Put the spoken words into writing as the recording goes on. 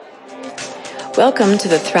Welcome to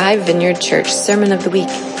the Thrive Vineyard Church Sermon of the Week.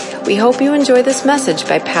 We hope you enjoy this message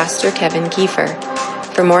by Pastor Kevin Kiefer.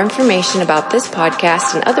 For more information about this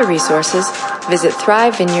podcast and other resources, visit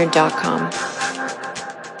thrivevineyard.com.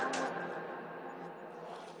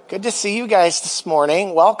 Good to see you guys this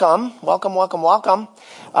morning. Welcome.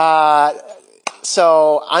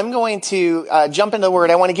 So I'm going to jump into the Word.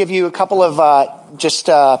 I want to give you a couple of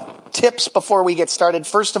tips before we get started.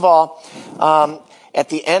 First of all, at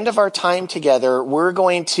the end of our time together, we're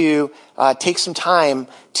going to take some time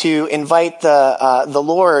to invite the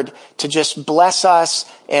Lord to just bless us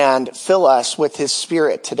and fill us with His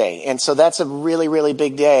Spirit today. And so that's a really, really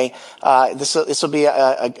big day. This will be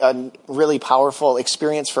a really powerful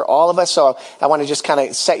experience for all of us. So I want to just kind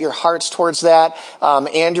of set your hearts towards that.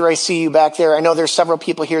 Andrew, I see you back there. I know there's several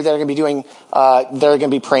people here that are going to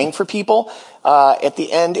be praying for people. At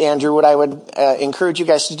the end, Andrew, what I would encourage you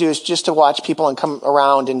guys to do is just to watch people and come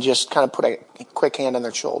around and just kind of put a quick hand on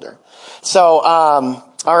their shoulder. So,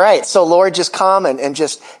 all right. So Lord, just come and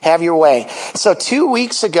just have your way. So 2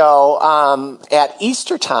 weeks ago, at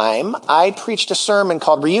Easter time, I preached a sermon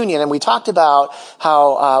called Reunion, and we talked about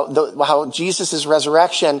how Jesus'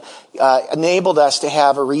 resurrection enabled us to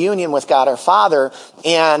have a reunion with God our Father.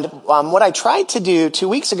 And what I tried to do 2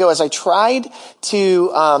 weeks ago is I tried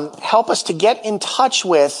to help us to get in touch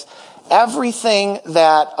with everything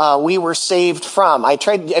that we were saved from.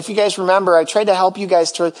 If you guys remember, I tried to help you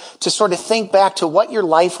guys to sort of think back to what your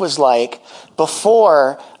life was like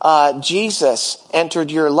before Jesus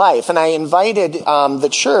entered your life. And I invited the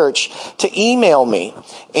church to email me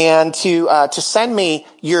and to send me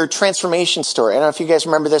your transformation story. I don't know if you guys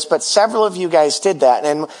remember this, but several of you guys did that.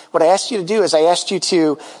 And what I asked you to do is I asked you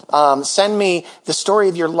to send me the story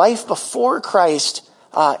of your life before Christ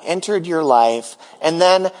entered your life, and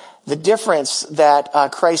then the difference that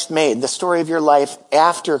Christ made, the story of your life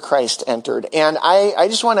after Christ entered. And I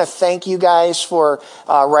just want to thank you guys for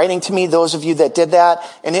writing to me, those of you that did that.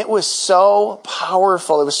 And it was so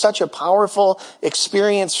powerful. It was such a powerful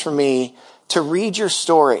experience for me to read your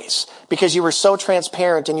stories, because you were so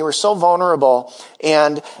transparent and you were so vulnerable.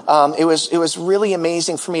 And it was really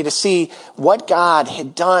amazing for me to see what God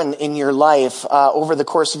had done in your life over the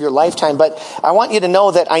course of your lifetime. But I want you to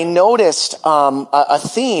know that I noticed a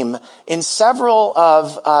theme in several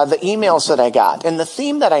of the emails that I got. And the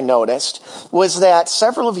theme that I noticed was that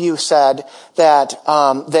several of you said that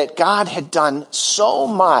God had done so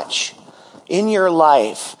much in your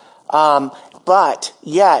life, but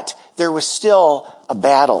yet there was still a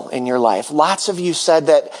battle in your life. Lots of you said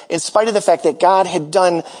that in spite of the fact that God had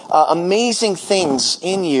done amazing things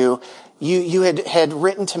in you, you had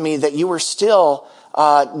written to me that you were still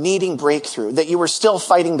needing breakthrough, that you were still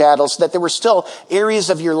fighting battles, that there were still areas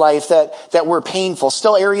of your life that were painful,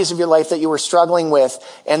 still areas of your life that you were struggling with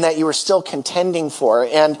and that you were still contending for.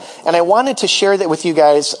 And I wanted to share that with you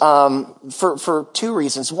guys for two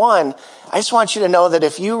reasons. One, I just want you to know that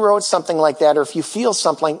if you wrote something like that, or if you feel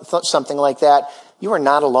something like that, you are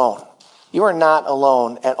not alone. You are not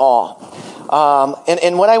alone at all.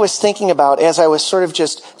 And what I was thinking about as I was sort of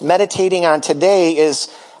just meditating on today is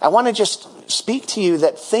I want to just speak to you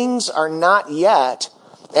that things are not yet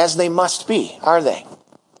as they must be, are they?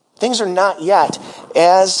 Things are not yet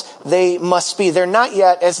as they must be. They're not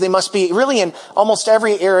yet as they must be really in almost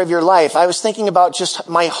every area of your life. I was thinking about just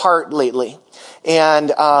my heart lately.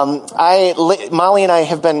 And Molly and I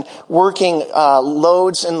have been working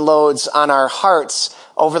loads and loads on our hearts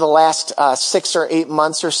over the last 6 or 8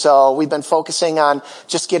 months or so. We've been focusing on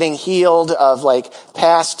just getting healed of like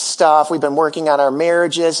past stuff. We've been working on our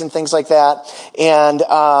marriages and things like that. And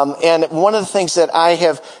one of the things that I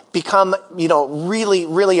have become, really,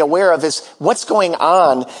 really aware of is what's going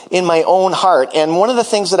on in my own heart. And one of the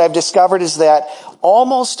things that I've discovered is that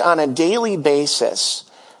almost on a daily basis,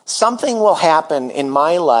 something will happen in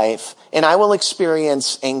my life and I will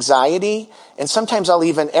experience anxiety, and sometimes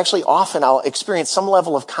often I'll experience some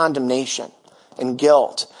level of condemnation and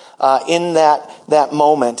guilt in that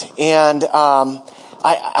moment. And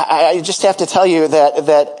I just have to tell you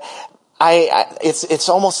that it's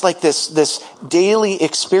almost like this daily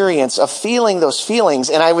experience of feeling those feelings.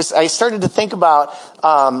 And I started to think about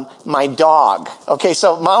my dog. Okay,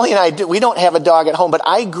 so Molly and I we don't have a dog at home, but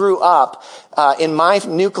I grew up in my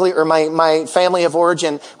family of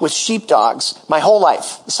origin with sheepdogs my whole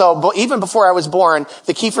life. So even before I was born,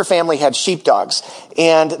 the Kiefer family had sheepdogs.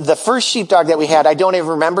 And the first sheepdog that we had, I don't even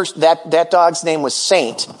remember, that dog's name was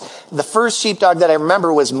Saint. The first sheepdog that I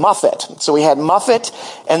remember was Muffet. So we had Muffet,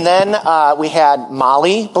 and then we had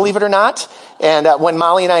Molly, believe it or not. And when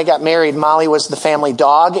Molly and I got married, Molly was the family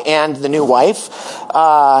dog and the new wife.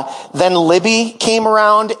 Then Libby came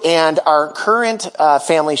around, and our current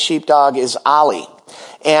family sheepdog is Ollie.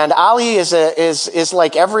 And Ollie is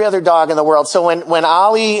like every other dog in the world. So when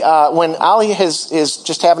Ollie is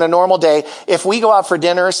just having a normal day, if we go out for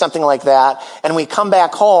dinner or something like that, and we come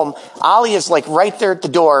back home, Ollie is like right there at the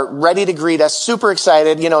door, ready to greet us, super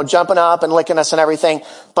excited, jumping up and licking us and everything.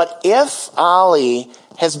 But if Ollie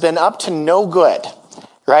has been up to no good,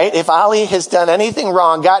 right? If Ollie has done anything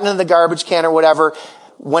wrong, gotten in the garbage can or whatever,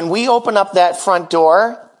 when we open up that front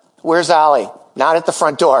door, where's Ollie? Not at the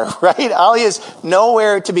front door, right? Ollie is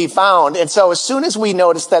nowhere to be found. And so as soon as we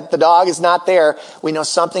notice that the dog is not there, we know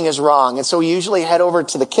something is wrong. And so we usually head over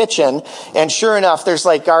to the kitchen, and sure enough, there's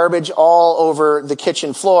like garbage all over the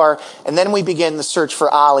kitchen floor. And then we begin the search for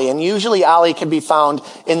Ollie. And usually Ollie can be found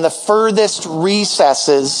in the furthest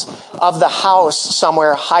recesses of the house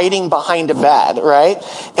somewhere, hiding behind a bed, right?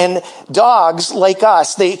 And dogs, like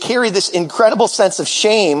us, they carry this incredible sense of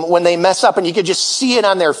shame when they mess up, and you could just see it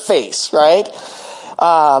on their face, right?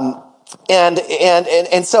 And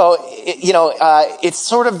so, it's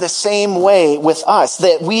sort of the same way with us,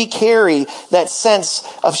 that we carry that sense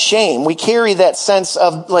of shame. We carry that sense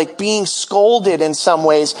of like being scolded in some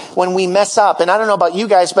ways when we mess up. And I don't know about you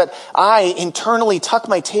guys, but I internally tuck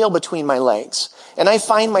my tail between my legs. And I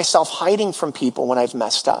find myself hiding from people when I've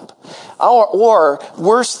messed up. Or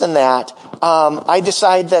worse than that, I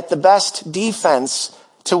decide that the best defense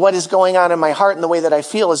to what is going on in my heart and the way that I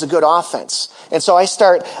feel is a good offense. And so I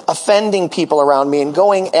start offending people around me and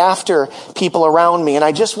going after people around me. And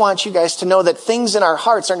I just want you guys to know that things in our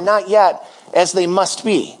hearts are not yet as they must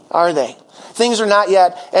be, are they? Things are not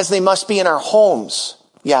yet as they must be in our homes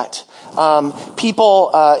yet.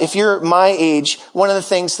 People, if you're my age, one of the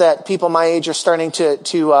things that people my age are starting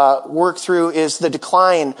to work through is the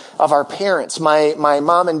decline of our parents. My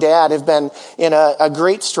mom and dad have been in a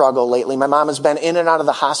great struggle lately. My mom has been in and out of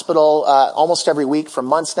the hospital, almost every week for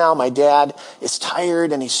months now. My dad is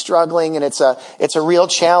tired and he's struggling, and it's a real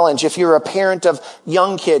challenge. If you're a parent of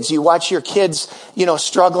young kids, you watch your kids,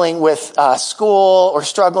 struggling with, school or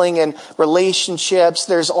struggling in relationships.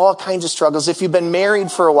 There's all kinds of struggles. If you've been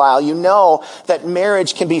married for a while, you know that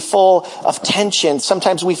marriage can be full of tension.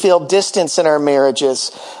 Sometimes we feel distance in our marriages.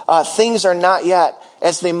 Things are not yet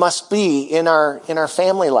as they must be in our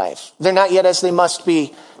family life. They're not yet as they must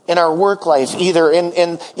be in our work life either.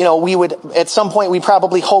 We would, at some point, we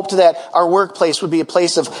probably hoped that our workplace would be a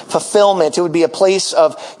place of fulfillment. It would be a place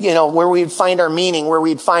of, where we'd find our meaning, where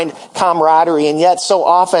we'd find camaraderie. And yet so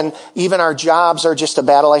often, even our jobs are just a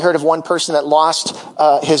battle. I heard of one person that lost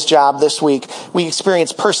his job this week. We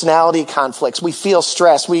experience personality conflicts. We feel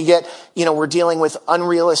stress. We get, we're dealing with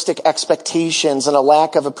unrealistic expectations and a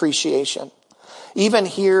lack of appreciation. Even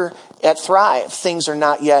here at Thrive, things are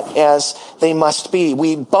not yet as they must be.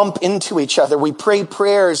 We bump into each other. We pray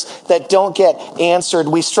prayers that don't get answered.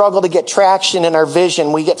 We struggle to get traction in our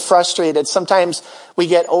vision. We get frustrated. Sometimes we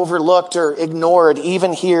get overlooked or ignored,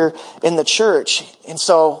 even here in the church. And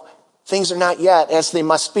so things are not yet as they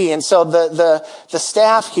must be. And so the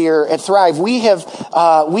staff here at Thrive,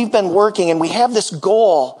 we've been working, and we have this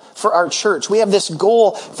goal for our church. We have this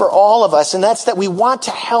goal for all of us, and that's that we want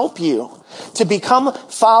to help you to become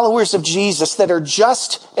followers of Jesus that are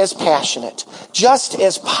just as passionate, just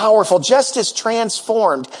as powerful, just as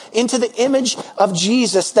transformed into the image of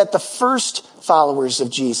Jesus that the first followers of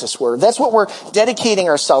Jesus were. That's what we're dedicating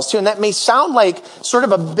ourselves to. And that may sound like sort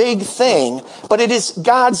of a big thing, but it is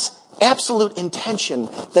God's absolute intention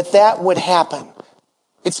that would happen.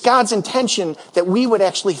 It's God's intention that we would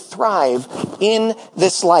actually thrive in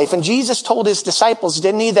this life. And Jesus told his disciples,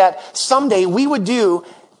 didn't he, that someday we would do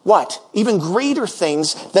what? Even greater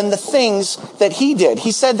things than the things that he did.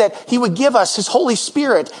 He said that he would give us his Holy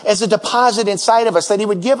Spirit as a deposit inside of us, that he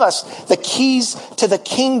would give us the keys to the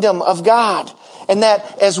kingdom of God. And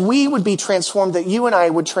that as we would be transformed, that you and I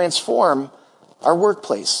would transform our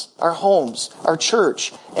workplace, our homes, our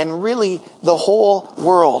church, and really the whole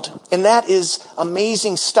world. And that is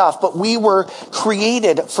amazing stuff. But we were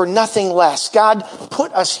created for nothing less. God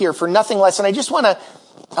put us here for nothing less. And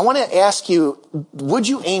I want to ask you, would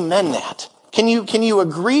you amen that? Can you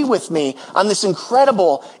agree with me on this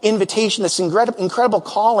incredible invitation, this incredible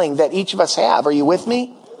calling that each of us have? Are you with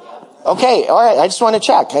me? Okay, all right. I just want to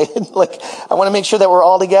check. I want to make sure that we're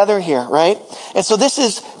all together here, right? And so this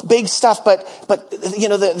is big stuff, but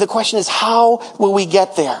the question is, how will we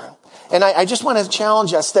get there? And I just want to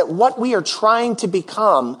challenge us that what we are trying to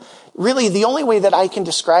become, really the only way that I can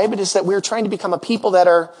describe it is that we're trying to become a people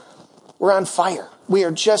we're on fire. We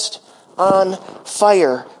are just on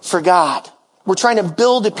fire for God. We're trying to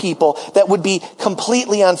build a people that would be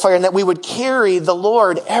completely on fire and that we would carry the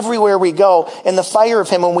Lord everywhere we go and the fire of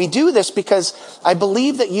him. And we do this because I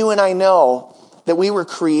believe that you and I know that we were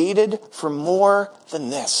created for more than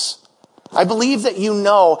this. I believe that you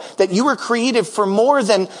know that you were created for more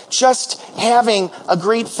than just having a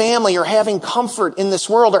great family or having comfort in this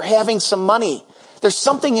world or having some money. There's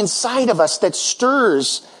something inside of us that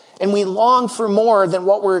stirs and we long for more than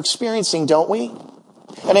what we're experiencing, don't we?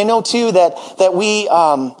 And I know too that we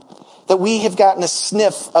have gotten a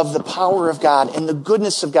sniff of the power of God and the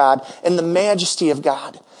goodness of God and the majesty of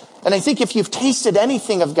God. And I think if you've tasted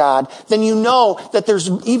anything of God, then you know that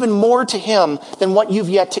there's even more to him than what you've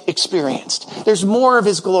yet experienced. There's more of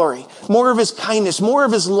his glory, more of his kindness, more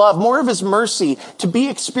of his love, more of his mercy to be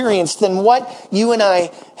experienced than what you and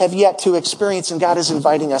I have yet to experience. And God is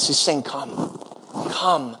inviting us. He's saying,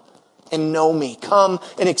 come and know me. Come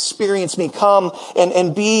and experience me. Come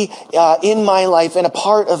and be in my life and a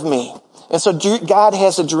part of me. And so God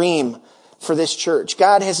has a dream for this church.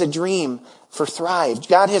 God has a dream for Thrive.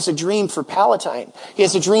 God has a dream for Palatine. He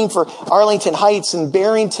has a dream for Arlington Heights and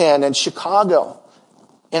Barrington and Chicago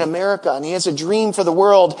and America. And he has a dream for the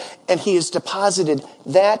world. And he has deposited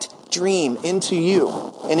that dream into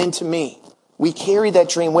you and into me. We carry that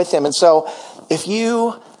dream with him. And so if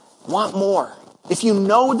you want more, if you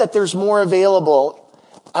know that there's more available,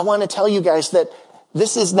 I want to tell you guys that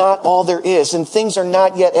this is not all there is, and things are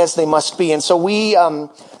not yet as they must be. And so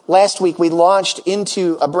last week we launched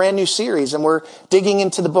into a brand new series, and we're digging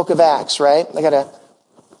into the book of Acts, right? I gotta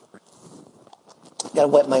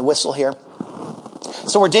wet my whistle here.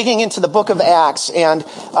 So we're digging into the book of Acts, and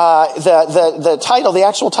the title, the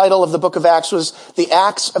actual title of the book of Acts was the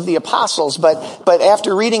Acts of the Apostles. But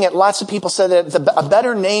after reading it, lots of people said that a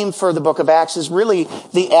better name for the book of Acts is really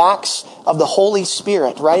the Acts of the Holy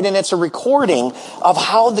Spirit, right? And it's a recording of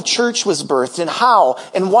how the church was birthed and how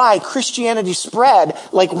and why Christianity spread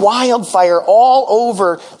like wildfire all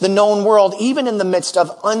over the known world, even in the midst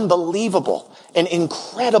of unbelievable and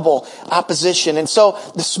incredible opposition. And so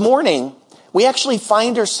this morning, we actually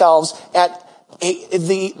find ourselves at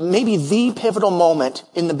maybe the pivotal moment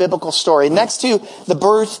in the biblical story. Next to the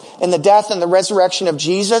birth and the death and the resurrection of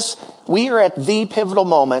Jesus, we are at the pivotal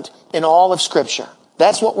moment in all of Scripture.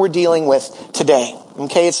 That's what we're dealing with today.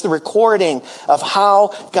 Okay, it's the recording of how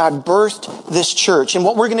God birthed this church. And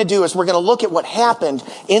what we're going to do is we're going to look at what happened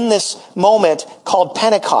in this moment called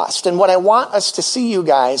Pentecost. And what I want us to see, you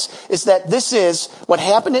guys, is that this is what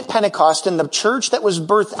happened at Pentecost, and the church that was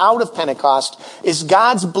birthed out of Pentecost is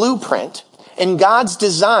God's blueprint and God's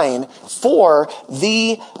design for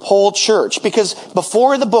the whole church. Because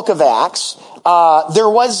before the book of Acts, there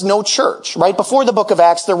was no church, right? Before the book of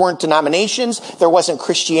Acts, there weren't denominations. There wasn't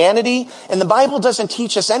Christianity. And the Bible doesn't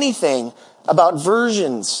teach us anything about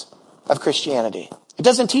versions of Christianity. It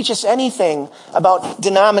doesn't teach us anything about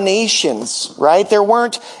denominations, right? There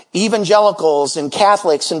weren't evangelicals and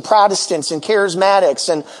Catholics and Protestants and charismatics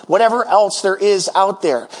and whatever else there is out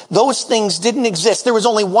there. Those things didn't exist. There was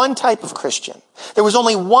only one type of Christian. There was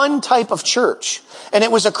only one type of church. And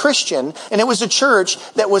it was a Christian, and it was a church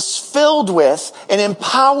that was filled with and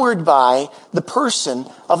empowered by the person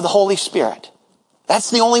of the Holy Spirit. That's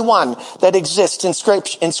the only one that exists in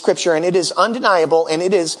Scripture, and it is undeniable, and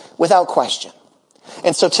it is without question.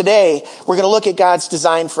 And so today, we're going to look at God's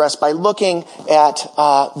design for us by looking at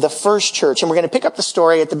the first church. And we're going to pick up the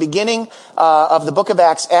story at the beginning of the book of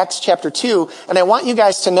Acts, Acts chapter 2. And I want you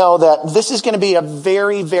guys to know that this is going to be a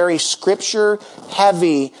very, very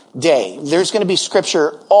Scripture-heavy day. There's going to be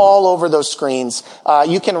Scripture all over those screens.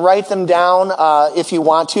 You can write them down if you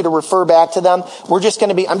want to refer back to them. I'm just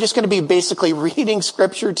going to be basically reading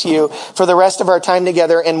Scripture to you for the rest of our time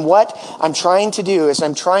together. And what I'm trying to do is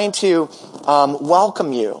I'm trying to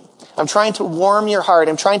welcome you. I'm trying to warm your heart.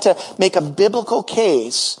 I'm trying to make a biblical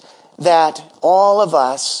case that all of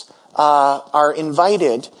us are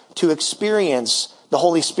invited to experience the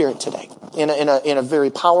Holy Spirit today in a very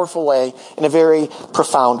powerful way, in a very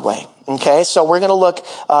profound way. Okay, so we're going to look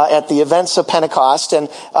at the events of Pentecost. And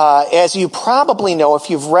as you probably know, if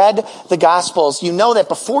you've read the Gospels, you know that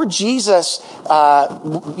before Jesus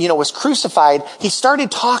was crucified, he started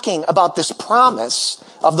talking about this promise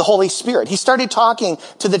of the Holy Spirit. He started talking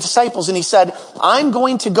to the disciples, and he said, I'm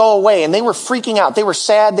going to go away. And they were freaking out. They were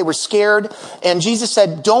sad. They were scared. And Jesus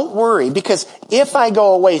said, don't worry, because if I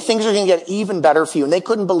go away, things are going to get even better for you. And they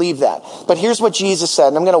couldn't believe that. But here's what Jesus said.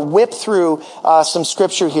 And I'm going to whip through some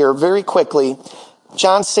scripture here very quickly.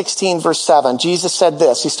 John 16, verse 7. Jesus said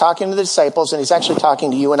this. He's talking to the disciples, and he's actually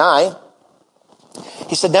talking to you and I.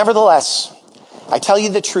 He said, nevertheless, I tell you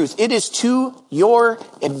the truth. It is to your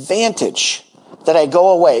advantage that I go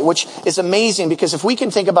away, which is amazing because if we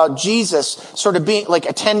can think about Jesus sort of being like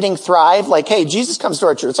attending Thrive, like, hey, Jesus comes to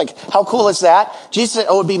our church. It's like, how cool is that? Jesus said,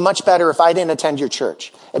 oh, it would be much better if I didn't attend your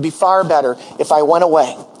church. It'd be far better if I went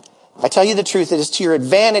away. I tell you the truth, it is to your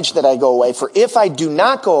advantage that I go away. For if I do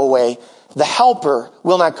not go away, the helper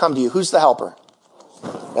will not come to you. Who's the helper?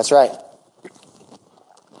 That's right.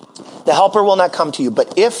 The helper will not come to you.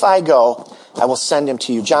 But if I go, I will send him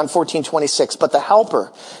to you. John 14:26. But the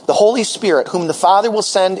helper, the Holy Spirit, whom the Father will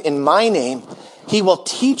send in my name, he will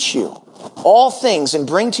teach you all things and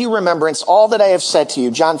bring to your remembrance all that I have said to you.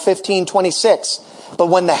 John 15:26. But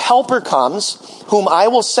when the helper comes, whom I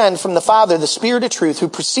will send from the Father, the Spirit of truth, who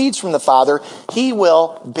proceeds from the Father, he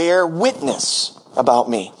will bear witness about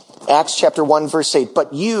me. Acts chapter 1, verse 8.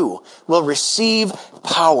 But you will receive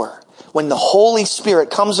power when the Holy Spirit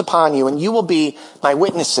comes upon you, and you will be my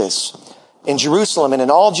witnesses in Jerusalem and in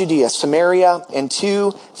all Judea, Samaria, and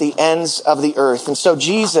to the ends of the earth. And so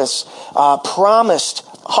Jesus promised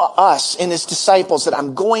us and his disciples that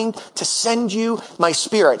I'm going to send you my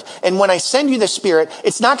Spirit. And when I send you the Spirit,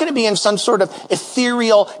 it's not going to be in some sort of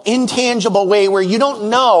ethereal, intangible way where you don't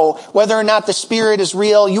know whether or not the Spirit is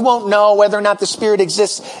real. You won't know whether or not the Spirit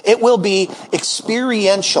exists. It will be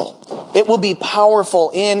experiential. It will be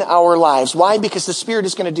powerful in our lives. Why? Because the Spirit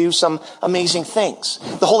is going to do some amazing things.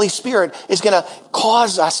 The Holy Spirit is going to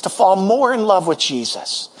cause us to fall more in love with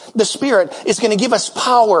Jesus. The Spirit is going to give us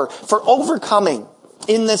power for overcoming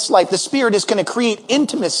in this life. The Spirit is going to create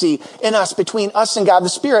intimacy in us, between us and God. The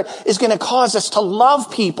Spirit is going to cause us to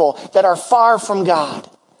love people that are far from God.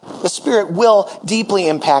 The Spirit will deeply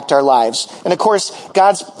impact our lives. And of course,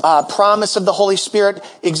 God's promise of the Holy Spirit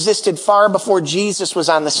existed far before Jesus was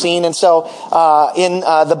on the scene. And so in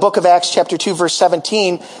the book of Acts chapter 2, verse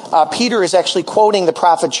 17, Peter is actually quoting the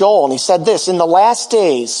prophet Joel. And he said this, in the last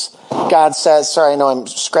days, God says, sorry, I know I'm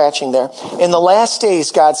scratching there. In the last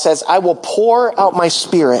days, God says, I will pour out my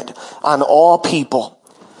Spirit on all people.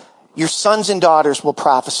 Your sons and daughters will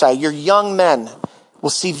prophesy. Your young men will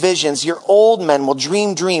see visions. Your old men will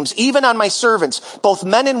dream dreams. Even on my servants, both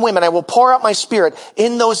men and women, I will pour out my Spirit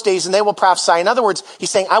in those days and they will prophesy. In other words, he's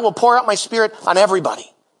saying, I will pour out my Spirit on everybody.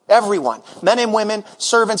 Everyone. Men and women,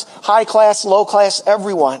 servants, high class, low class,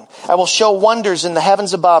 everyone. I will show wonders in the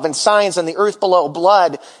heavens above and signs on the earth below,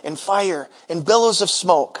 blood and fire and billows of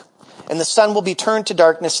smoke. And the sun will be turned to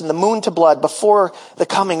darkness and the moon to blood before the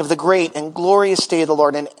coming of the great and glorious day of the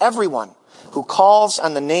Lord. And everyone who calls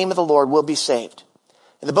on the name of the Lord will be saved.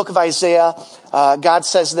 In the book of Isaiah, God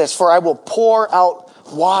says this, for I will pour out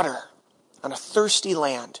water on a thirsty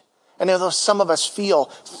land. I know some of us feel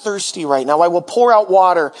thirsty right now. I will pour out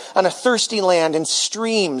water on a thirsty land and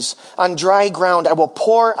streams on dry ground. I will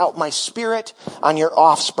pour out my Spirit on your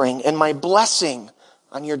offspring and my blessing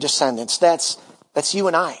on your descendants. That's you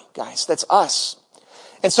and I, guys. That's us.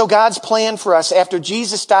 And so God's plan for us after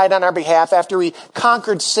Jesus died on our behalf, after he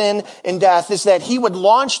conquered sin and death, is that he would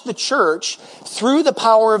launch the church through the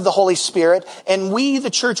power of the Holy Spirit, and we,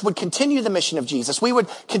 the church, would continue the mission of Jesus. We would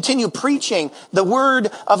continue preaching the word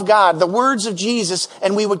of God, the words of Jesus,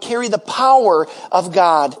 and we would carry the power of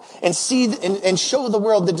God and see and show the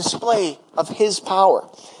world the display of his power.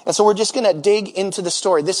 And so we're just going to dig into the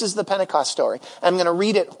story. This is the Pentecost story. I'm going to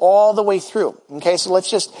read it all the way through. Okay, so let's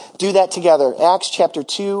just do that together. Acts chapter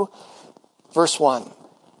 2, verse 1.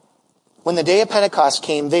 When the day of Pentecost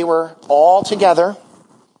came, they were all together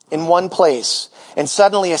in one place. And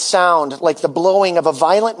suddenly a sound like the blowing of a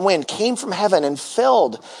violent wind came from heaven and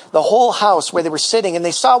filled the whole house where they were sitting. And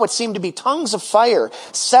they saw what seemed to be tongues of fire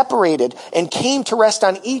separated and came to rest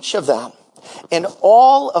on each of them. And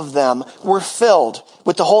all of them were filled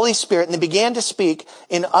with the Holy Spirit, and they began to speak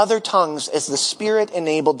in other tongues as the Spirit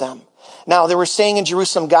enabled them. Now they were staying in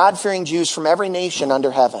Jerusalem God-fearing Jews from every nation under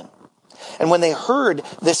heaven. And when they heard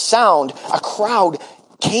this sound, a crowd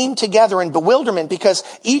came together in bewilderment because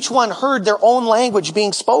each one heard their own language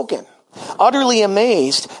being spoken. Utterly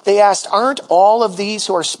amazed, they asked, aren't all of these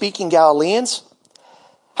who are speaking Galileans?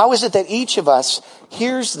 How is it that each of us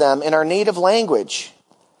hears them in our native language?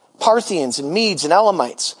 Parthians and Medes and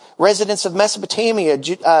Elamites, residents of Mesopotamia,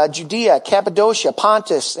 Judea, Cappadocia,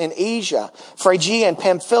 Pontus and Asia, Phrygia and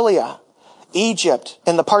Pamphylia, Egypt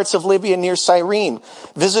and the parts of Libya near Cyrene,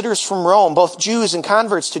 visitors from Rome, both Jews and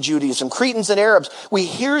converts to Judaism, Cretans and Arabs. We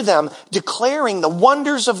hear them declaring the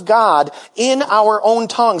wonders of God in our own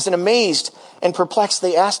tongues, and amazed and perplexed,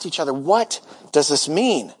 they asked each other, what does this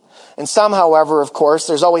mean? And some, however, of course,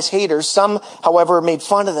 there's always haters. Some, however, made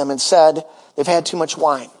fun of them and said they've had too much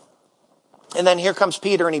wine. And then here comes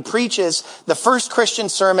Peter, and he preaches the first Christian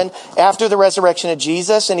sermon after the resurrection of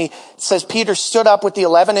Jesus. And he says Peter stood up with the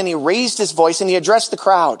 11 and he raised his voice and he addressed the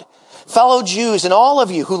crowd. Fellow Jews and all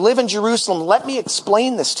of you who live in Jerusalem, let me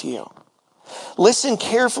explain this to you. Listen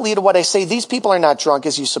carefully to what I say. These people are not drunk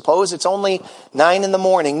as you suppose. It's only 9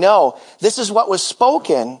 a.m. No, this is what was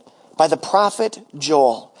spoken by the prophet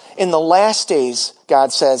Joel. In the last days,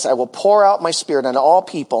 God says, I will pour out my spirit on all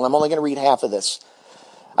people. I'm only going to read half of this.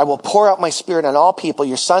 I will pour out my spirit on all people.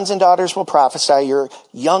 Your sons and daughters will prophesy. Your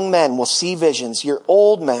young men will see visions. Your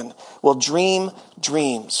old men will dream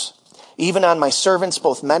dreams. Even on my servants,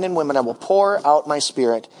 both men and women, I will pour out my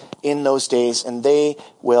spirit in those days, and they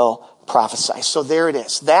will prophesy. So there it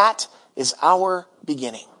is. That is our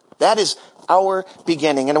beginning. That is our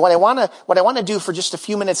beginning. And what I want to do for just a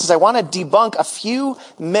few minutes is I want to debunk a few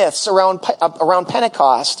myths around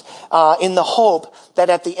Pentecost in the hope that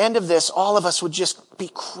at the end of this, all of us would just be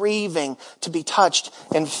craving to be touched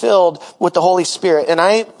and filled with the Holy Spirit. And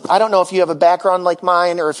I don't know if you have a background like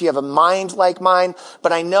mine or if you have a mind like mine,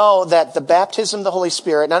 but I know that the baptism of the Holy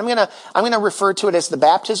Spirit, and I'm going to refer to it as the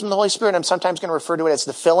baptism of the Holy Spirit. I'm sometimes going to refer to it as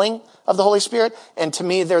the filling of the Holy Spirit. And to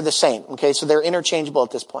me, they're the same. Okay. So they're interchangeable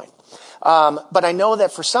at this point. But I know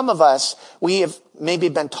that for some of us, we have maybe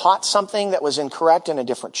been taught something that was incorrect in a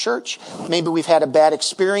different church. Maybe we've had a bad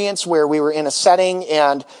experience where we were in a setting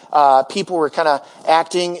and people were kind of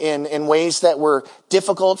acting in ways that were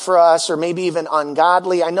difficult for us or maybe even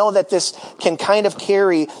ungodly. I know that this can kind of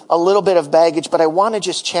carry a little bit of baggage, but I want to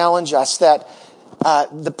just challenge us that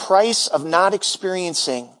the price of not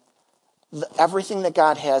experiencing everything that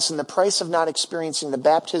God has and the price of not experiencing the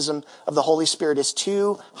baptism of the Holy Spirit is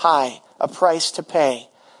too high a price to pay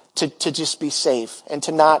to just be safe and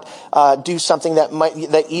to not do something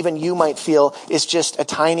that even you might feel is just a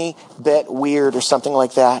tiny bit weird or something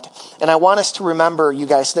like that. And I want us to remember, you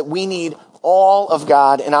guys, that we need all of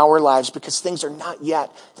God in our lives because things are not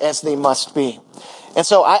yet as they must be. And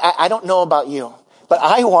so I don't know about you, but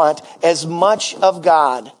I want as much of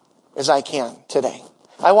God as I can today.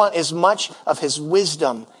 I want as much of his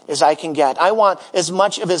wisdom as I can get. I want as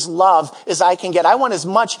much of his love as I can get. I want as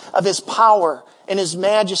much of his power and his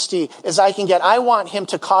majesty as I can get. I want him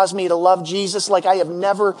to cause me to love Jesus like I have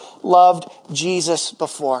never loved Jesus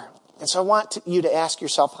before. And so I want you to ask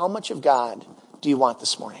yourself, how much of God do you want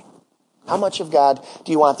this morning? How much of God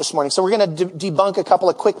do you want this morning? So we're going to debunk a couple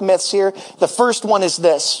of quick myths here. The first one is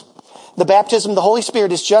this. The baptism of the Holy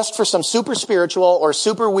Spirit is just for some super spiritual or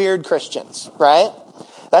super weird Christians, right?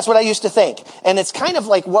 That's what I used to think. And it's kind of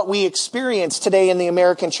like what we experience today in the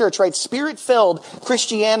American church, right? Spirit-filled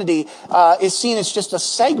Christianity is seen as just a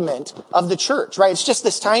segment of the church, right? It's just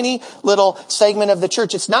this tiny little segment of the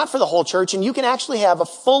church. It's not for the whole church. And you can actually have a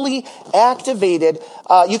fully activated,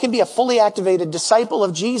 you can be a fully activated disciple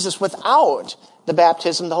of Jesus without the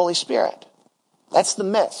baptism of the Holy Spirit. That's the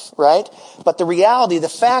myth, right? But the reality, the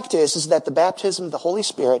fact is that the baptism of the Holy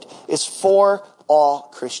Spirit is for all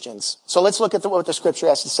Christians. So let's look at what the scripture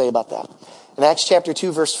has to say about that. In Acts chapter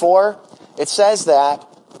 2, verse 4, it says that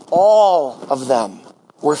all of them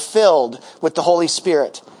were filled with the Holy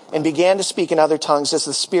Spirit and began to speak in other tongues as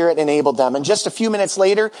the Spirit enabled them. And just a few minutes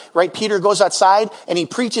later, right, Peter goes outside and he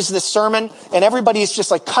preaches this sermon and everybody's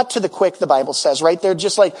just like cut to the quick, the Bible says, right? They're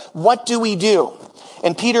just like, what do we do?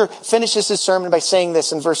 And Peter finishes his sermon by saying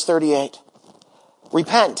this in verse 38.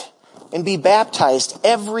 Repent and be baptized,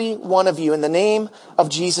 every one of you, in the name of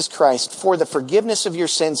Jesus Christ for the forgiveness of your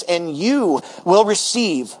sins, and you will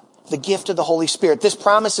receive the gift of the Holy Spirit. This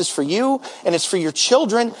promise is for you, and it's for your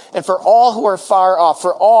children, and for all who are far off,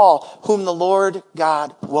 for all whom the Lord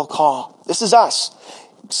God will call. This is us.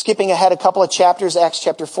 Skipping ahead a couple of chapters, Acts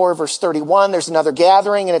chapter 4, verse 31, there's another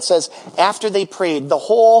gathering, and it says, after they prayed, the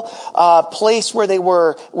whole place where they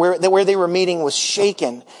were meeting was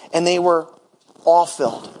shaken, and they were all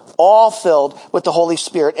filled with the Holy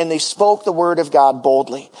Spirit, and they spoke the word of God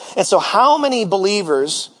boldly. And so how many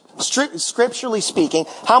believers, scripturally speaking,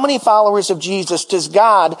 how many followers of Jesus does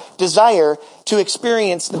God desire to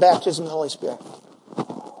experience the baptism of the Holy Spirit?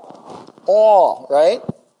 All, right?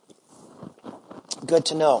 Good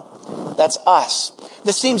to know. That's us.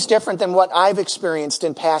 This seems different than what I've experienced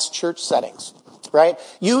in past church settings. Right?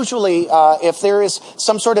 Usually, if there is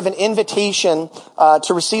some sort of an invitation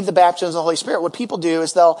to receive the baptism of the Holy Spirit, what people do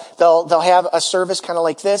is they'll have a service kind of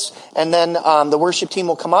like this, and then the worship team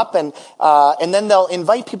will come up and then they'll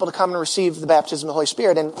invite people to come and receive the baptism of the Holy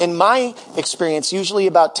Spirit. And in my experience, usually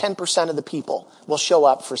about 10% of the people will show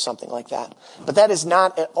up for something like that. But that is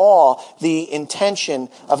not at all the intention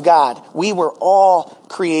of God. We were all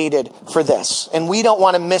created for this. And we don't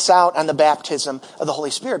want to miss out on the baptism of the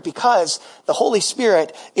Holy Spirit, because the Holy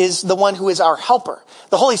Spirit is the one who is our helper.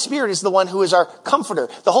 The Holy Spirit is the one who is our comforter.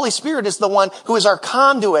 The Holy Spirit is the one who is our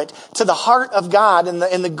conduit to the heart of God and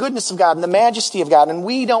the goodness of God and the majesty of God. And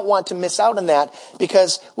we don't want to miss out on that,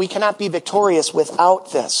 because we cannot be victorious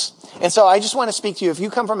without this. And so I just want to speak to you. If you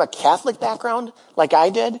come from a Catholic background like I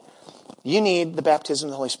did, you need the baptism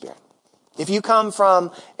of the Holy Spirit. If you come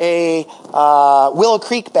from a Willow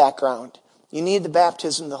Creek background, you need the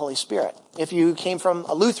baptism of the Holy Spirit. If you came from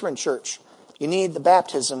a Lutheran church, you need the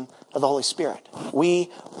baptism of the Holy Spirit. We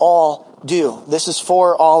all do. This is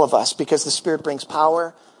for all of us, because the Spirit brings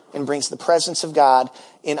power and brings the presence of God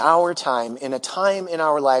in our time, in a time in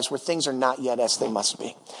our lives where things are not yet as they must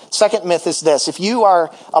be. Second myth is this: if you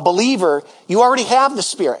are a believer, you already have the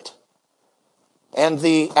Spirit. And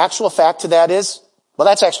the actual fact to that is, well,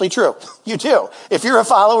 that's actually true. You do. If you're a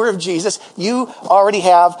follower of Jesus, you already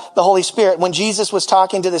have the Holy Spirit. When Jesus was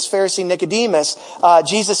talking to this Pharisee Nicodemus,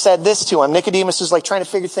 Jesus said this to him. Nicodemus was like trying to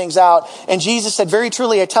figure things out. And Jesus said, "Very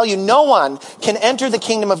truly, I tell you, no one can enter the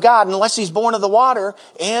kingdom of God unless he's born of the water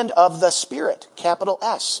and of the Spirit," capital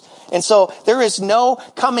S. And so there is no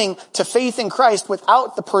coming to faith in Christ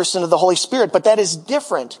without the person of the Holy Spirit. But that is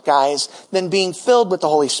different, guys, than being filled with the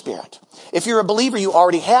Holy Spirit. If you're a believer, you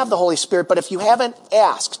already have the Holy Spirit, but if you haven't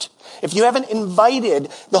asked, if you haven't invited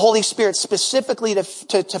the Holy Spirit specifically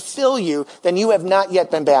to fill you, then you have not yet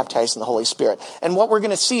been baptized in the Holy Spirit. And what we're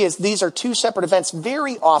going to see is these are two separate events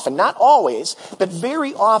very often, not always, but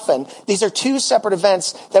very often, these are two separate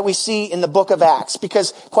events that we see in the book of Acts.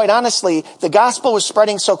 Because quite honestly, the gospel was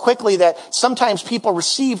spreading so quickly that sometimes people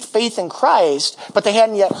received faith in Christ, but they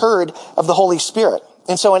hadn't yet heard of the Holy Spirit.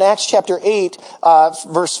 And so in Acts chapter 8,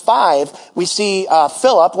 verse 5, we see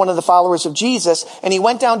Philip, one of the followers of Jesus, and he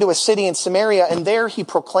went down to a city in Samaria, and there he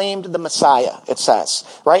proclaimed the Messiah, it says,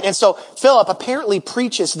 right? And so Philip apparently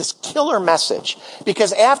preaches this killer message,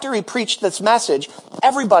 because after he preached this message,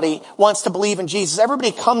 everybody wants to believe in Jesus.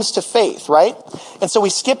 Everybody comes to faith, right? And so we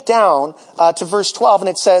skip down to verse 12, and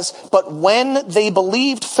it says, "But when they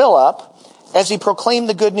believed Philip, as he proclaimed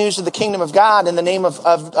the good news of the kingdom of God in the name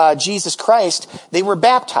of Jesus Christ, they were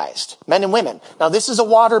baptized, men and women." Now, this is a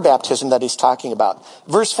water baptism that he's talking about.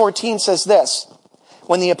 Verse 14 says this: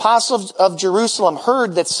 "When the apostles of Jerusalem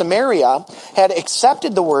heard that Samaria had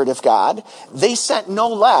accepted the word of God, they sent no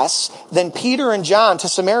less than Peter and John to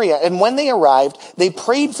Samaria. And when they arrived, they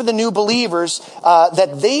prayed for the new believers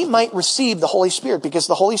that they might receive the Holy Spirit, because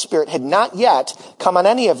the Holy Spirit had not yet come on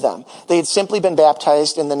any of them. They had simply been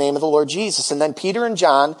baptized in the name of the Lord Jesus. And then Peter and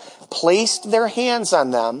John placed their hands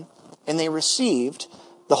on them, and they received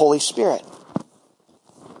the Holy Spirit."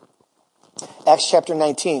 Acts chapter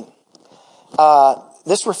 19.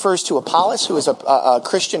 This refers to Apollos, who is a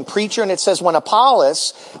Christian preacher. And it says, "When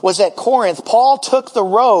Apollos was at Corinth, Paul took the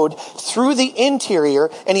road through the interior,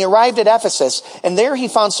 and he arrived at Ephesus. And there he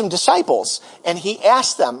found some disciples. And he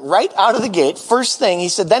asked them right out of the gate, first thing, he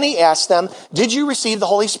said, then he asked them, 'Did you receive the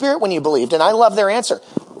Holy Spirit when you believed?' And I love their answer.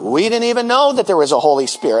 We didn't even know that there was a Holy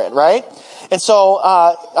Spirit, right? And so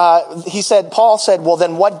Paul said, 'Well,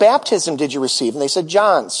 then what baptism did you receive?' And they said,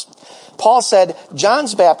 'John's.' Paul said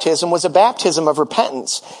John's baptism was a baptism of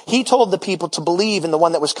repentance. He told the people to believe in the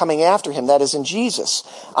one that was coming after him, that is, in Jesus.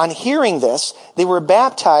 On hearing this, they were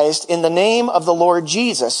baptized in the name of the Lord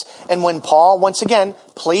Jesus. And when Paul, once again,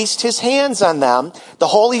 placed his hands on them, the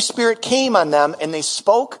Holy Spirit came on them, and they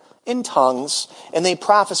spoke in tongues, and they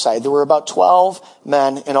prophesied." There were about 12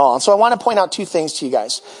 men in all. And so I want to point out two things to you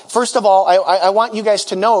guys. First of all, I want you guys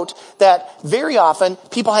to note that very often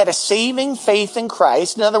people had a saving faith in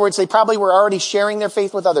Christ. In other words, they probably were already sharing their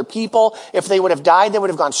faith with other people. If they would have died, they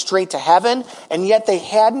would have gone straight to heaven. And yet they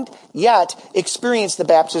hadn't yet experienced the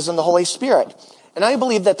baptism of the Holy Spirit. And I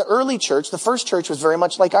believe that the early church, the first church, was very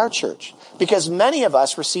much like our church, because many of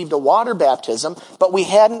us received a water baptism, but we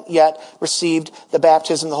hadn't yet received the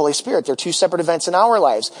baptism of the Holy Spirit. They're two separate events in our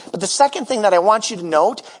lives. But the second thing that I want you to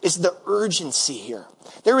note is the urgency here.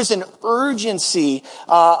 There is an urgency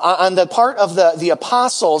on the part of the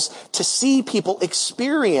apostles to see people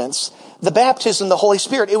experience the baptism of the Holy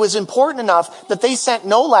Spirit. It was important enough that they sent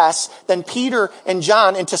no less than Peter and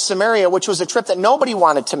John into Samaria, which was a trip that nobody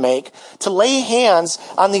wanted to make, to lay hands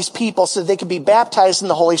on these people so that they could be baptized in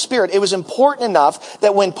the Holy Spirit. It was important enough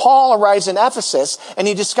that when Paul arrives in Ephesus and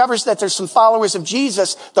he discovers that there's some followers of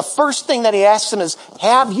Jesus, the first thing that he asks them is,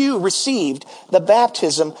 "Have you received the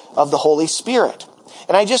baptism of the Holy Spirit?"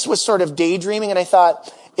 And I just was sort of daydreaming, and I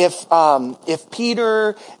thought, if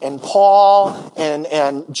Peter and Paul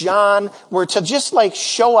and John were to just like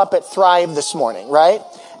show up at Thrive this morning, right?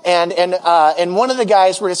 and one of the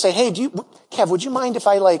guys were to say, hey, Kev, would you mind if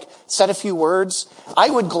I said a few words? I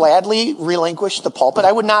would gladly relinquish the pulpit.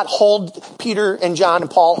 I would not hold Peter and John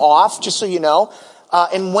and Paul off, just so you know.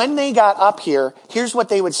 And when they got up here, here's what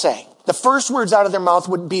they would say. The first words out of their mouth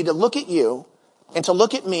would be to look at you and to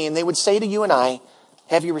look at me, and they would say to you and I,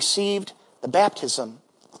 have you received the baptism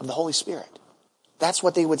of the Holy Spirit? That's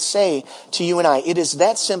what they would say to you and I. It is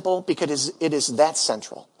that simple because it is that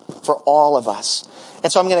central for all of us.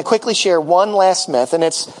 And so I'm going to quickly share one last myth, and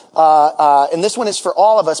and this one is for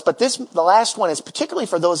all of us, but the last one is particularly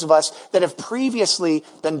for those of us that have previously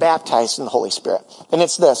been baptized in the Holy Spirit. And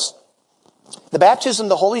it's this. The baptism of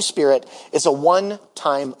the Holy Spirit is a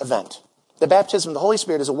one-time event. The baptism of the Holy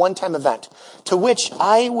Spirit is a one-time event, to which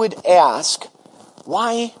I would ask,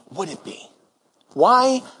 why would it be?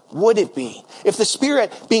 Why would it be? If the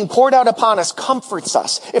Spirit being poured out upon us comforts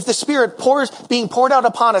us, if the Spirit being poured out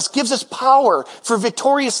upon us gives us power for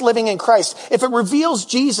victorious living in Christ, if it reveals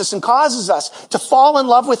Jesus and causes us to fall in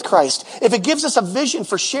love with Christ, if it gives us a vision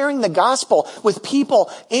for sharing the gospel with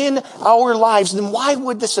people in our lives, then why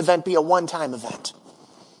would this event be a one-time event?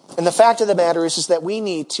 And the fact of the matter is that we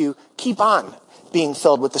need to keep on being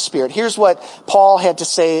filled with the Spirit. Here's what Paul had to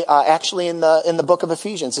say actually in the book of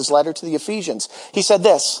Ephesians, his letter to the Ephesians. He said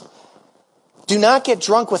this, do not get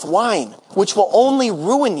drunk with wine, which will only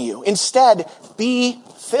ruin you. Instead, be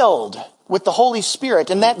filled with the Holy Spirit.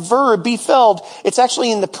 And that verb, be filled, it's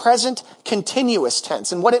actually in the present continuous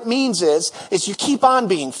tense. And what it means is you keep on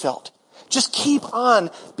being filled. Just keep on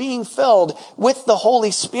being filled with the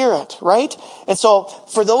Holy Spirit, right? And so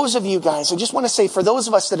for those of you guys, I just want to say for those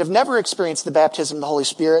of us that have never experienced the baptism of the Holy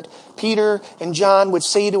Spirit, Peter and John would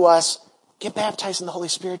say to us, get baptized in the Holy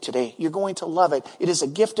Spirit today. You're going to love it. It is a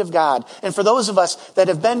gift of God. And for those of us that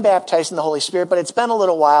have been baptized in the Holy Spirit, but it's been a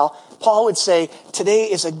little while, Paul would say, today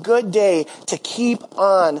is a good day to keep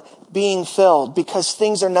on being filled because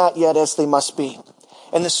things are not yet as they must be.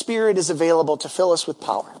 And the Spirit is available to fill us with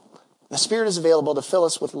power. The Spirit is available to fill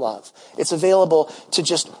us with love. It's available to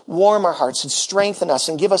just warm our hearts and strengthen us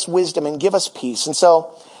and give us wisdom and give us peace. And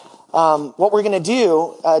so what we're going to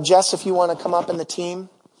do, Jess, if you want to come up in the team,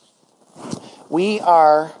 we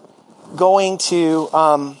are going to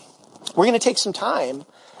take some time.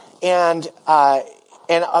 And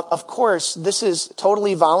of course, this is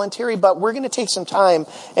totally voluntary, but we're going to take some time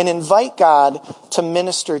and invite God to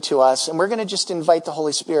minister to us. And we're going to just invite the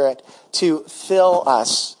Holy Spirit to fill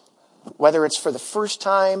us, whether it's for the first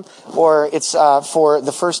time or it's for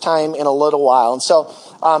the first time in a little while. And so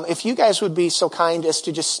if you guys would be so kind as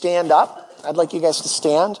to just stand up, I'd like you guys to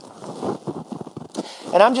stand.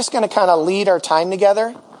 And I'm just going to kind of lead our time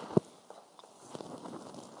together.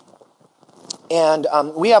 And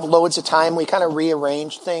we have loads of time. We kind of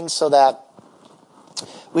rearranged things so that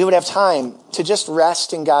we would have time to just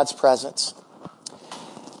rest in God's presence.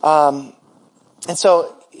 And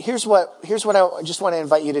so here's what I just want to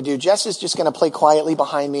invite you to do. Jess is just going to play quietly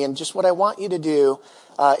behind me, and just what I want you to do,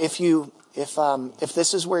 if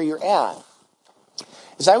this is where you're at,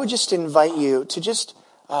 is I would just invite you to just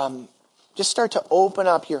start to open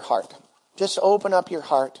up your heart. Just open up your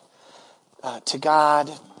heart to God.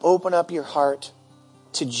 Open up your heart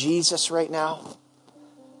to Jesus right now.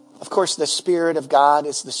 Of course, the Spirit of God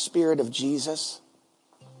is the Spirit of Jesus.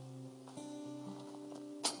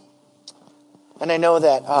 And I know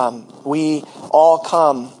that we all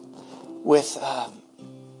come with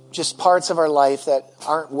just parts of our life that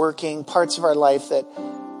aren't working, parts of our life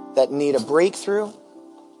that need a breakthrough.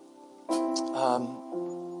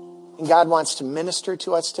 And God wants to minister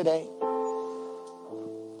to us today.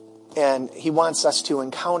 And He wants us to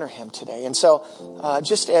encounter Him today. And so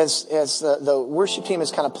just as the worship team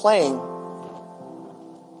is kind of playing, I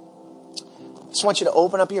just want you to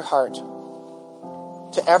open up your heart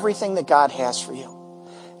to everything that God has for you.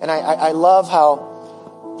 And I love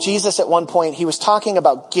how Jesus at one point, He was talking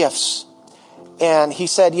about gifts. And He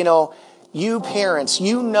said, you parents,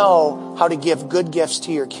 you know how to give good gifts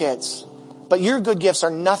to your kids. But your good gifts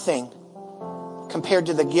are nothing compared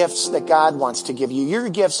to the gifts that God wants to give you. Your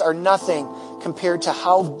gifts are nothing compared to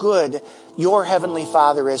how good your Heavenly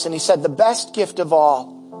Father is. And He said the best gift of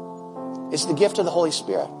all is the gift of the Holy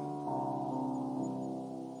Spirit.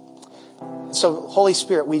 So, Holy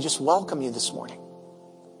Spirit, we just welcome you this morning.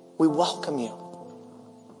 We welcome you.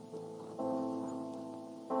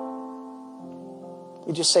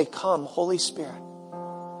 We just say, come, Holy Spirit.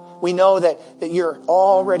 We know that you're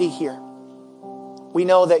already here. We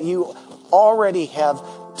know that you already have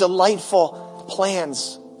delightful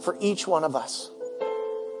plans for each one of us.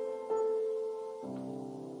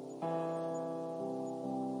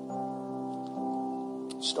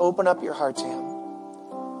 Just open up your heart to Him.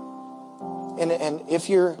 And if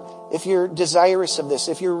you're desirous of this,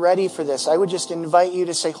 if you're ready for this, I would just invite you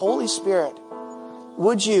to say, Holy Spirit,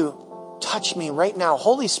 would you touch me right now?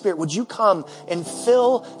 Holy Spirit, would you come and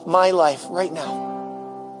fill my life right now?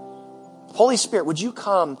 Holy Spirit, would you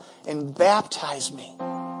come and baptize me?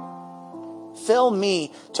 Fill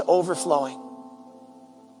me to overflowing.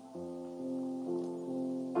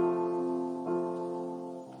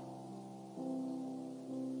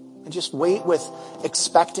 And just wait with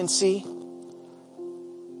expectancy.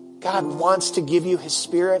 God wants to give you His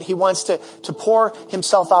Spirit. He wants to pour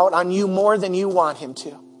Himself out on you more than you want Him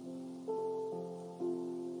to.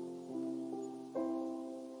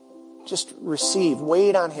 Just receive.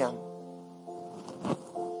 Wait on Him.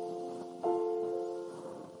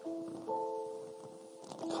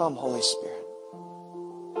 Come, Holy Spirit.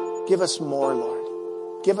 Give us more,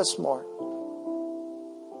 Lord. Give us more.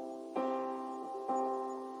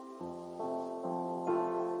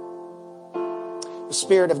 The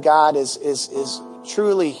Spirit of God is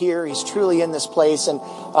truly here. He's truly in this place. And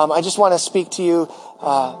I just want to speak to you,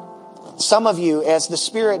 some of you, as the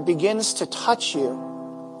Spirit begins to touch you,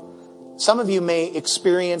 some of you may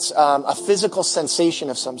experience a physical sensation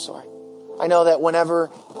of some sort. I know that whenever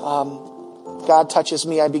God touches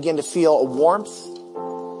me, I begin to feel a warmth.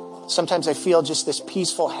 Sometimes I feel just this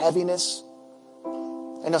peaceful heaviness.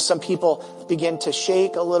 I know some people begin to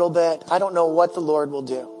shake a little bit. I don't know what the Lord will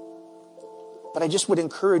do. But I just would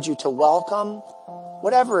encourage you to welcome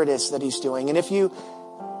whatever it is that He's doing. And if you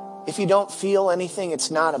don't feel anything, it's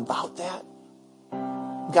not about that.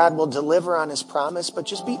 God will deliver on His promise, but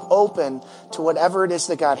just be open to whatever it is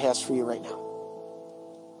that God has for you right now.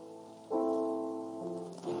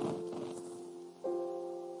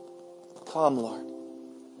 Come, Lord.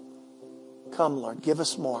 Come, Lord. Give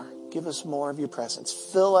us more. Give us more of your presence.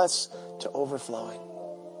 Fill us to overflowing.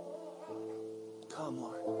 Come,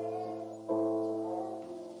 Lord.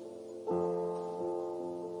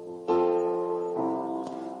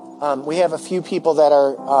 We have a few people that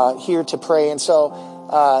are here to pray. And so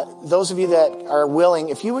those of you that are willing,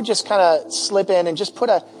 if you would just kind of slip in and just put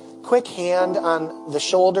a quick hand on the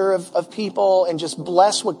shoulder of people and just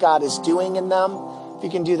bless what God is doing in them. If you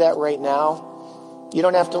can do that right now. You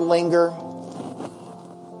don't have to linger.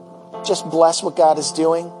 Just bless what God is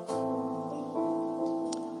doing.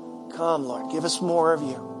 Come, Lord, give us more of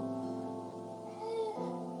you.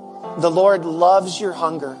 The Lord loves your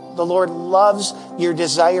hunger. The Lord loves your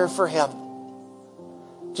desire for Him.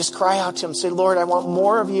 Just cry out to Him. Say, Lord, I want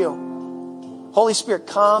more of you. Holy Spirit,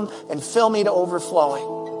 come and fill me to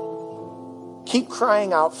overflowing. Keep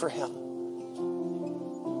crying out for Him.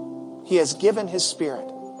 He has given His Spirit.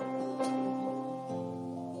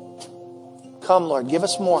 Come, Lord, give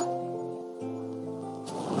us more.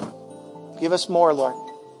 Give us more, Lord.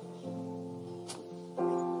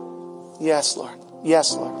 Yes, Lord.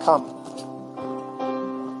 Yes, Lord. Come.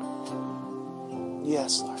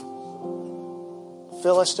 Yes, Lord.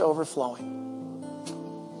 Fill us to overflowing.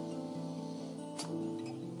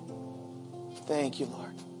 Thank you,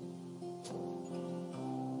 Lord.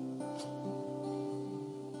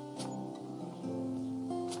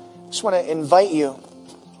 I just want to invite you.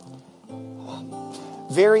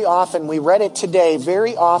 Very often, we read it today,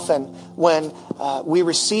 very often when we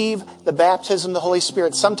receive the baptism of the Holy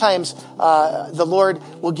Spirit, sometimes the Lord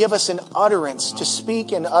will give us an utterance to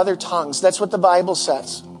speak in other tongues. That's what the Bible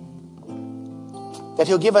says. That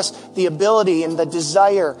He'll give us the ability and the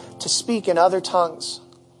desire to speak in other tongues.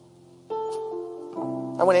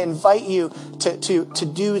 I want to invite you to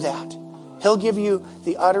do that. He'll give you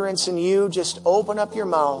the utterance, and you just open up your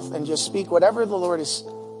mouth and just speak whatever the Lord is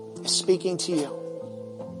speaking to you.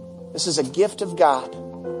 This is a gift of God.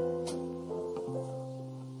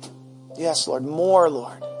 Yes, Lord. More,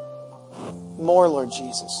 Lord. More, Lord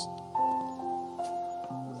Jesus.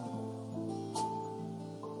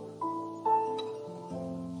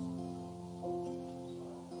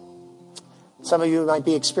 Some of you might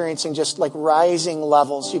be experiencing just like rising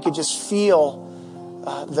levels. You could just feel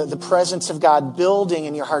the presence of God building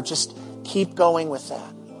in your heart. Just keep going with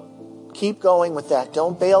that. Keep going with that.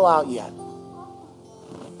 Don't bail out yet.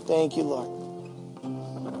 Thank you, Lord.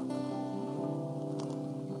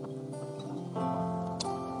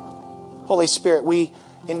 Holy Spirit, we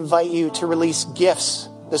invite you to release gifts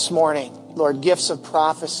this morning. Lord, gifts of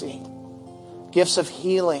prophecy, gifts of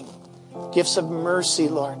healing, gifts of mercy,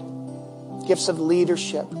 Lord, gifts of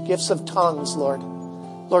leadership, gifts of tongues, Lord.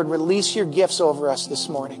 Lord, release your gifts over us this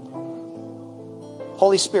morning.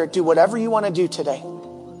 Holy Spirit, do whatever you want to do today.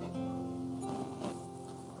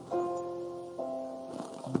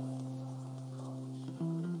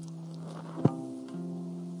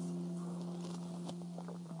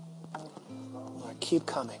 keep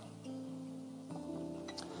coming.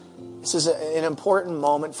 This is an important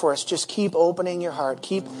moment for us. Just keep opening your heart.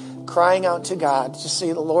 Keep crying out to God. Just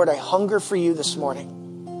say, Lord, I hunger for you this morning.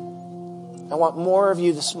 I want more of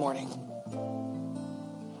you this morning.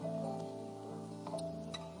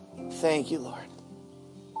 Thank you, Lord.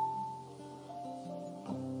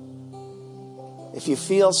 If you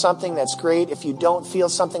feel something, that's great. If you don't feel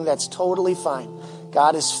something, that's totally fine.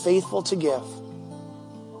 God is faithful to give.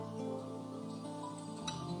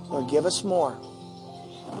 Lord, give us more.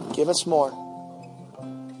 Give us more.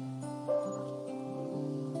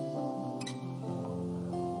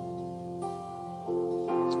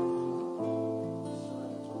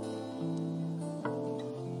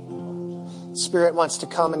 Spirit wants to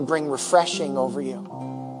come and bring refreshing over you.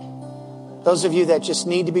 Those of you that just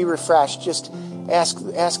need to be refreshed, just ask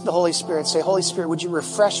the Holy Spirit. Say, Holy Spirit, would you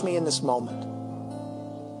refresh me in this moment?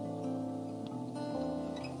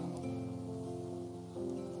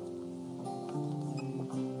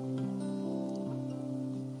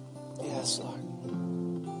 Yes, Lord.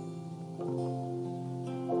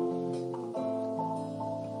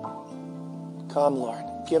 Come, Lord.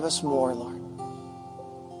 Give us more, Lord.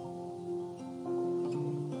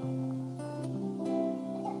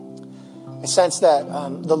 I sense that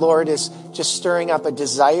the Lord is just stirring up a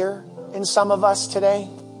desire in some of us today.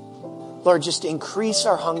 Lord, just increase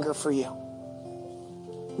our hunger for you.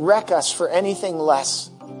 Wreck us for anything less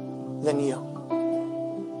than you.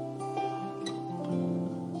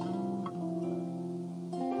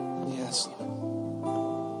 Yes, Lord.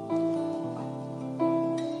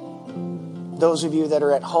 Those of you that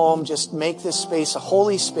are at home, just make this space a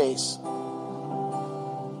holy space.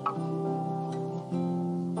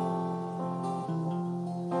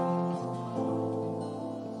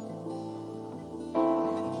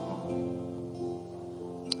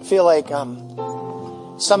 I feel like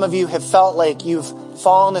some of you have felt like you've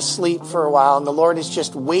fallen asleep for a while and the Lord is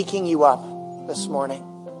just waking you up this morning.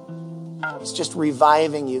 It's just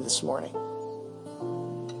reviving you this morning.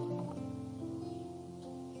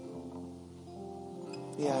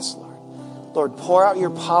 Yes, Lord. Lord, pour out your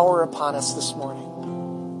power upon us this morning.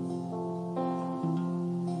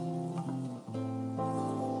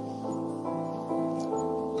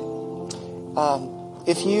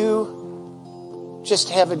 If you just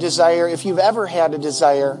have a desire, if you've ever had a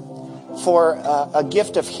desire for a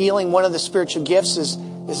gift of healing, one of the spiritual gifts is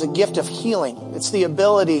a gift of healing. It's the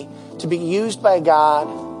ability to be used by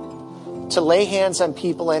God to lay hands on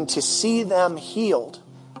people and to see them healed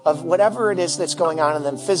of whatever it is that's going on in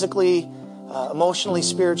them physically, emotionally,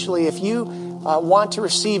 spiritually. If you want to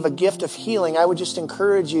receive a gift of healing, I would just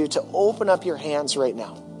encourage you to open up your hands right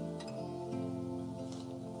now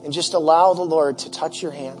and just allow the Lord to touch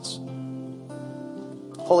your hands.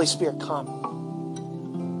 Holy Spirit, come.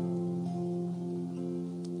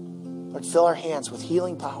 Lord, fill our hands with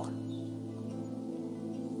healing power.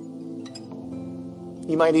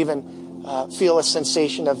 You might even feel a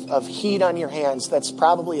sensation of heat on your hands. That's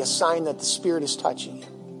probably a sign that the Spirit is touching you.